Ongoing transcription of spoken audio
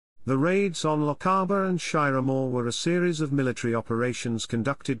The raids on Lochaber and Shiramore were a series of military operations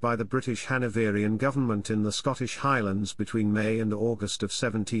conducted by the British-Hanoverian government in the Scottish Highlands between May and August of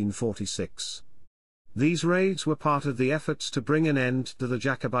 1746. These raids were part of the efforts to bring an end to the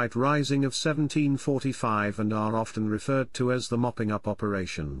Jacobite Rising of 1745 and are often referred to as the mopping up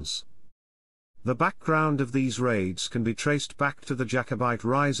operations. The background of these raids can be traced back to the Jacobite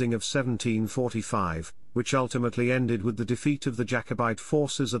Rising of 1745, which ultimately ended with the defeat of the Jacobite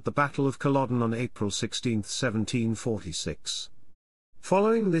forces at the Battle of Culloden on April 16, 1746.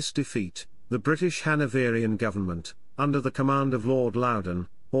 Following this defeat, the British-Hanoverian government, under the command of Lord Loudoun,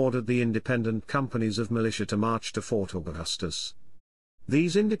 ordered the independent companies of militia to march to Fort Augustus.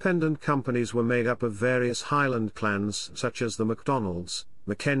 These independent companies were made up of various Highland clans such as the MacDonalds,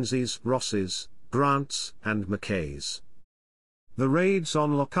 Mackenzies, Rosses, Grants, and Mackays. The raids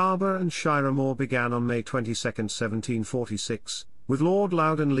on Lochaber and Shiramore began on May 22, 1746, with Lord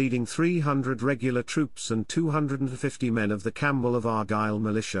Loudoun leading 300 regular troops and 250 men of the Campbell of Argyll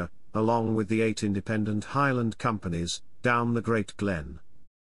militia, along with the 8 independent Highland companies, down the Great Glen.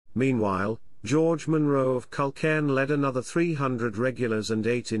 Meanwhile, George Monro of Culcairn led another 300 regulars and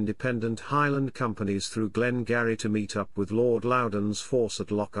 8 independent Highland companies through Glengarry to meet up with Lord Loudoun's force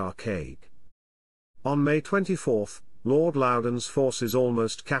at Loch Arkaig. On May 24, Lord Loudoun's forces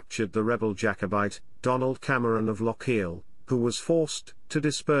almost captured the rebel Jacobite, Donald Cameron of Lochiel, who was forced to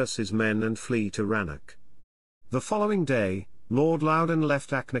disperse his men and flee to Rannoch. The following day, Lord Loudoun left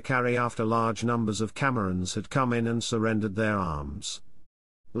Achnacarry after large numbers of Camerons had come in and surrendered their arms.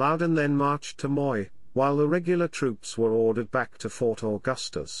 Loudoun then marched to Moy, while the regular troops were ordered back to Fort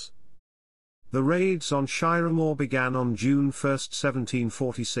Augustus. The raids on Shiramore began on June 1,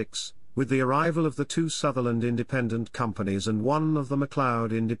 1746, with the arrival of the 2 Sutherland independent companies and 1 of the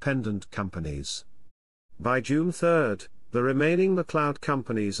MacLeod independent companies. By June 3, the remaining MacLeod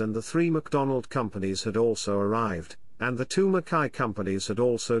companies and the 3 MacDonald companies had also arrived, and the 2 Mackay companies had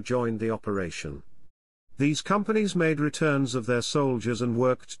also joined the operation. These companies made returns of their soldiers and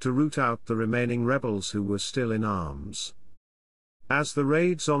worked to root out the remaining rebels who were still in arms. As the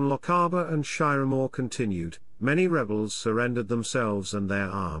raids on Lochaber and Shiramore continued, many rebels surrendered themselves and their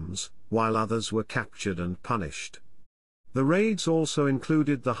arms, while others were captured and punished. The raids also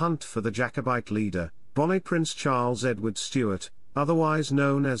included the hunt for the Jacobite leader, Bonnie Prince Charles Edward Stuart, otherwise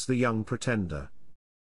known as the Young Pretender.